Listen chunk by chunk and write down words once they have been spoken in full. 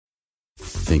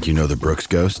Think you know the Brooks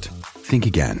Ghost? Think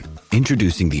again.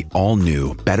 Introducing the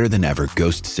all-new, better-than-ever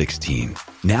Ghost 16.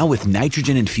 Now with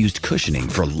nitrogen-infused cushioning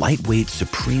for lightweight,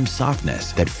 supreme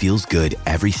softness that feels good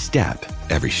every step,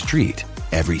 every street,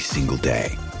 every single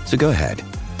day. So go ahead,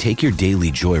 take your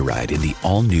daily joyride in the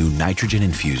all-new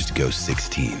nitrogen-infused Ghost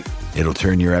 16. It'll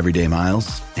turn your everyday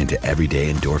miles into everyday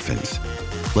endorphins.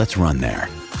 Let's run there.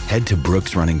 Head to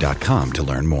brooksrunning.com to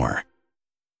learn more.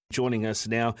 Joining us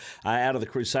now out of the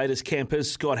Crusaders campus,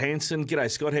 Scott Hansen.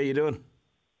 G'day, Scott. How you doing?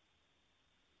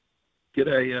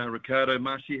 G'day, Ricardo,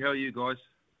 Marshy. How are you guys?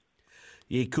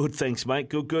 Yeah, good. Thanks, mate.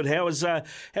 Good. How was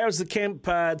the camp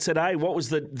today? What was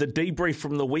the debrief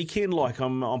from the weekend like?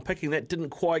 I'm picking that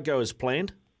didn't quite go as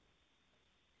planned.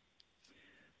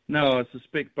 No, I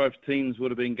suspect both teams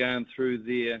would have been going through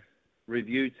their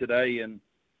review today and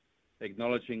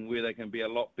acknowledging where they can be a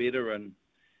lot better and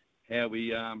how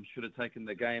we should have taken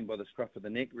the game by the scruff of the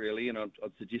neck, really, and I'd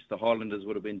suggest the Highlanders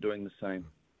would have been doing the same.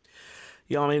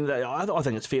 Yeah, I mean, I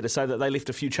think it's fair to say that they left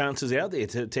a few chances out there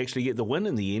to actually get the win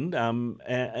in the end, and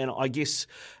I guess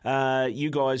you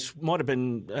guys might have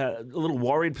been a little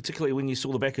worried, particularly when you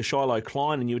saw the back of Shiloh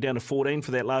Klein and you were down to 14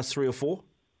 for that last 3 or 4.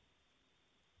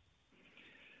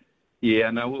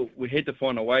 Yeah, no, we had to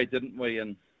find a way, didn't we?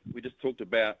 And we just talked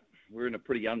about we're in a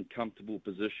pretty uncomfortable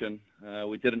position.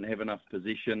 We didn't have enough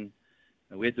position.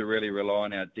 We had to really rely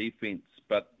on our defence,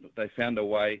 but they found a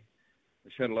way.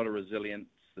 They showed a lot of resilience.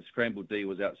 The scramble D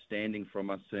was outstanding from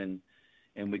us, and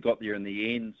we got there in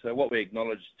the end. So what we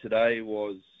acknowledged today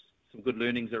was some good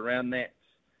learnings around that,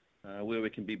 where we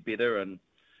can be better, and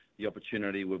the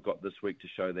opportunity we've got this week to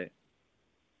show that.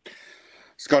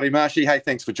 Scotty Marshy, hey,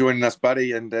 thanks for joining us,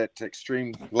 buddy, and at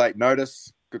extreme late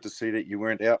notice. Good to see that you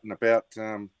weren't out and about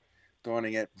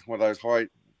dining at one of those high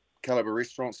caliber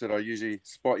restaurants that I usually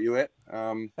spot you at.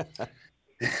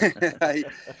 Hey,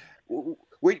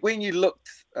 when you looked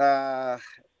at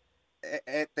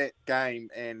that game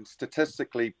and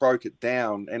statistically broke it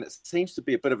down, and it seems to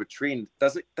be a bit of a trend,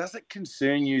 does it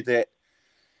concern you that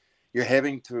you're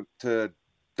having to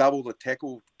double the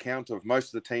tackle count of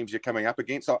most of the teams you're coming up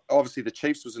against? Obviously, the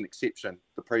Chiefs was an exception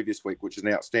the previous week, which is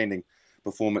an outstanding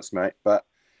performance, mate. But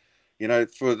you know,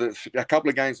 for a couple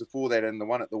of games before that and the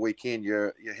one at the weekend,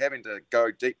 you're having to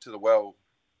go deep to the well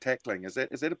tackling. Is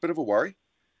that a bit of a worry?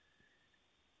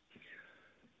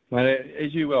 Mate,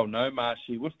 as you well know,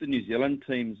 Marshy, with the New Zealand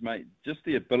teams, mate, just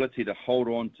the ability to hold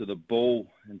on to the ball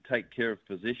and take care of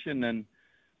possession, and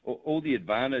all the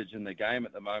advantage in the game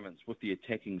at the moment is with the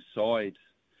attacking side,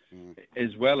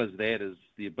 as well as that is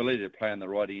the ability to play on the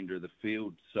right end of the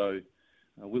field. So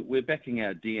we're backing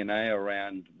our DNA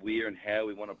around where and how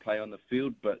we want to play on the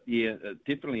field. But, yeah, it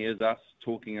definitely is us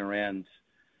talking around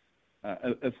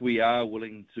if we are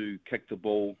willing to kick the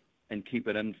ball and keep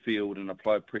it in field and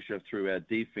apply pressure through our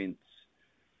defence,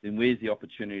 then where's the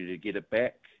opportunity to get it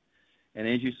back? And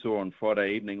as you saw on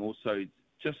Friday evening, also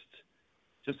just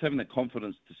having the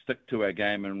confidence to stick to our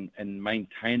game and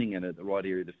maintaining it at the right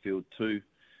area of the field too.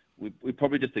 We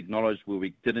probably just acknowledged where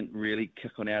we didn't really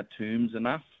kick on our terms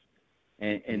enough.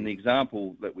 And the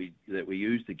example that we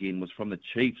used again was from the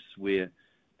Chiefs, where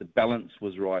the balance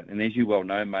was right. And as you well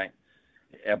know, mate,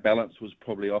 our balance was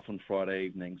probably off on Friday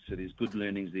evening. So there's good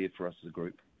learnings there for us as a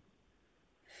group.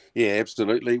 Yeah,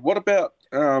 absolutely. What about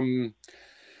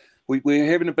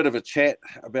we're having a bit of a chat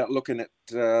about looking at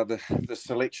the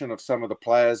selection of some of the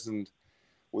players and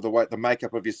with the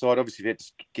makeup of your side. Obviously, you had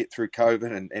to get through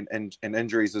COVID and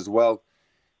injuries as well.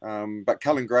 But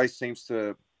Cullen Grace seems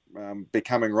to be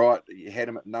coming right. You had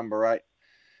him at number 8.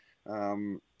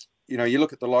 You know, you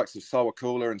look at the likes of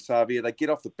Sowakula and Savia, they get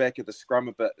off the back of the scrum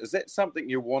a bit. Is that something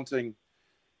you're wanting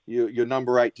your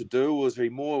number 8 to do, or is he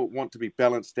more want to be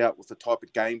balanced out with the type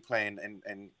of game plan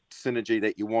and synergy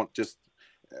that you want just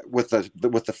with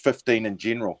the 15 in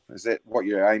general? Is that what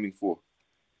you're aiming for?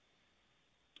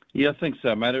 Yeah, I think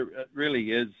so, mate. It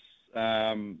really is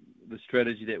the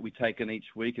strategy that we take in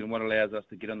each week and what allows us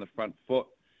to get on the front foot.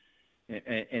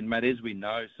 And, mate, as we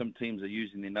know, some teams are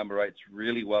using their number 8s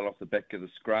really well off the back of the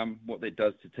scrum. What that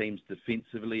does to teams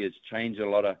defensively is change a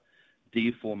lot of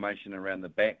deformation around the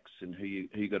backs and who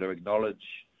you got to acknowledge.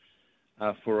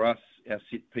 For us, our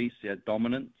set piece, our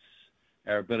dominance,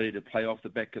 our ability to play off the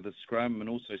back of the scrum and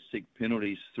also seek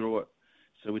penalties through it.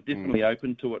 So we're definitely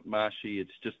open to it, Marshy.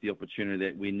 It's just the opportunity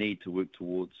that we need to work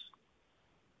towards.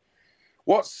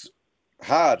 What's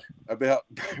hard about,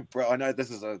 I know this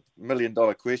is $1 million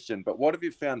question, but what have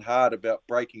you found hard about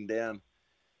breaking down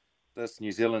this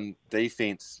New Zealand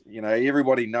defence? You know,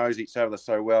 everybody knows each other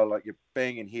so well, like you're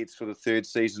banging heads for the 3rd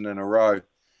season in a row.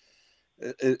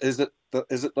 Is it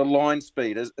the line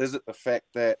speed? Is it the fact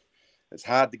that it's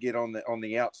hard to get on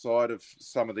the outside of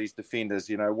some of these defenders.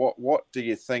 You know, what do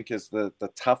you think is the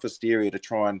toughest area to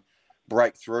try and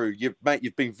break through? You've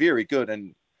been very good,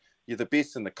 and you're the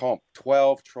best in the comp.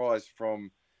 12 tries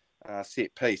from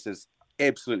set piece is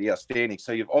absolutely outstanding.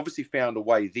 So you've obviously found a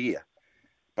way there,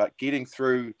 but getting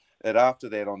through it after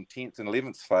that on 10th and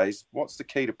 11th phase, what's the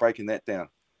key to breaking that down?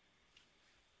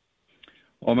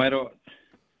 Well, mate,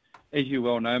 as you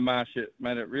well know, Marsh, it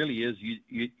really is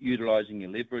utilising your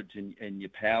leverage and your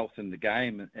power in the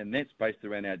game, and that's based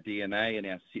around our DNA and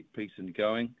our set piece and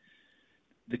going.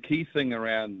 The key thing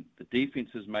around the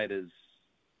defences, mate, is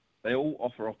they all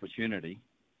offer opportunity.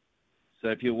 So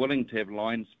if you're willing to have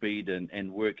line speed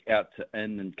and work out to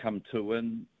in and come to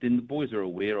in, then the boys are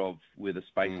aware of where the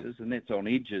space is, and that's on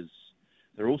edges.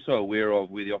 They're also aware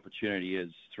of where the opportunity is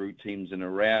through teams and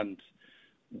around.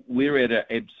 We're at our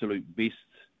absolute best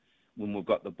when we've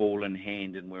got the ball in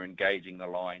hand and we're engaging the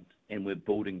line and we're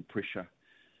building pressure.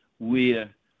 Where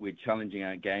we're challenging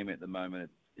our game at the moment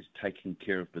is taking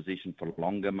care of possession for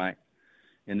longer, mate.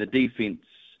 And the defence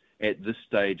at this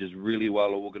stage is really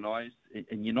well organised,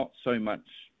 and you're not so much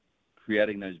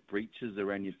creating those breaches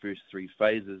around your first three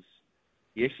phases.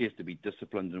 You actually have to be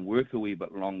disciplined and work a wee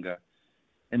bit longer.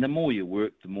 And the more you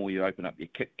work, the more you open up your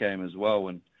kick game as well.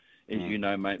 And as you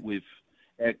know, mate,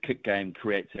 our kick game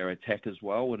creates our attack as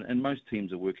well, and most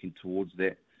teams are working towards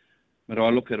that. But I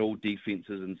look at all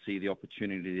defences and see the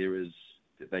opportunity there is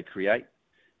that they create,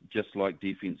 just like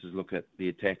defences look at the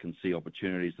attack and see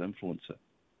opportunities to influence it.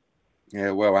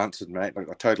 Yeah, well answered, mate.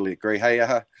 I totally agree. Hey,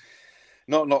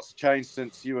 not lots changed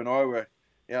since you and I were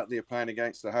out there playing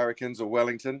against the Hurricanes or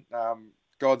Wellington.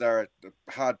 God, they're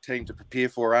a hard team to prepare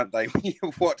for, aren't they? When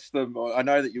you watch them, I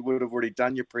know that you would have already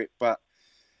done your prep, but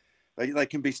they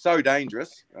can be so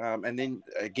dangerous. And then,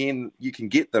 again, you can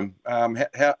get them.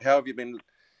 How have you been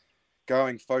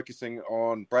going, focusing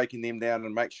on breaking them down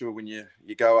and make sure when you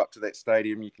go up to that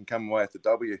stadium, you can come away with the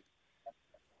W?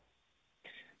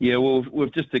 Yeah, well,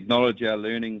 we've just acknowledged our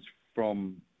learnings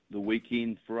from the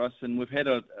weekend for us, and we've had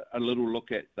a little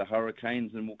look at the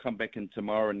Hurricanes, and we'll come back in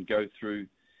tomorrow and go through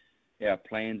our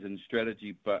plans and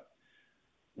strategy. But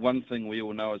one thing we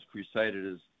all know as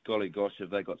Crusaders is, golly gosh,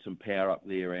 have they got some power up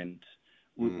there, and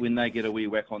when they get a wee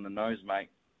whack on the nose, mate,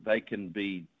 they can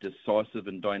be decisive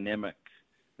and dynamic.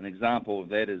 An example of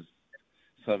that is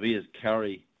Savia's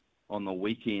curry on the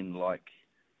weekend. Like,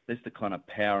 that's the kind of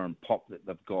power and pop that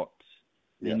they've got.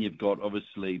 Then you've got,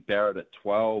 obviously, Barrett at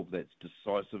 12, that's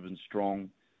decisive and strong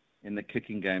in the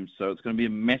kicking game. So it's going to be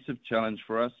a massive challenge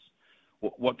for us.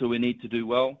 What do we need to do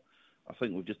well? I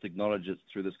think we've just acknowledged it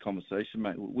through this conversation,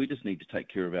 mate. We just need to take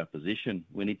care of our position.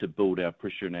 We need to build our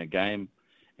pressure in our game,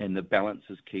 and the balance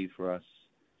is key for us.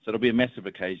 So it'll be a massive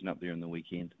occasion up there in the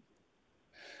weekend.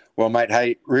 Well, mate,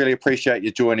 hey, really appreciate you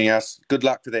joining us. Good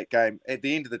luck for that game. At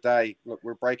the end of the day, look,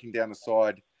 we're breaking down the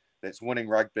side that's winning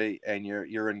rugby, and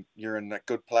you're in a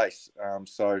good place.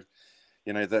 So,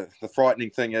 you know, the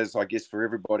frightening thing is, I guess, for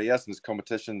everybody else in this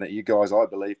competition, that you guys, I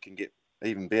believe, can get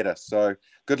even better. So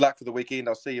good luck for the weekend.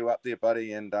 I'll see you up there,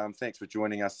 buddy, and thanks for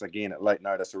joining us again at late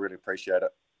notice. I really appreciate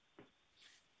it.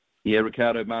 Yeah,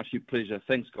 Ricardo, Marshy, pleasure.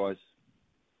 Thanks, guys.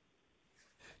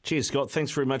 Cheers, Scott.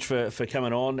 Thanks very much for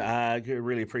coming on.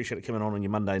 Really appreciate it coming on your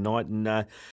Monday night. And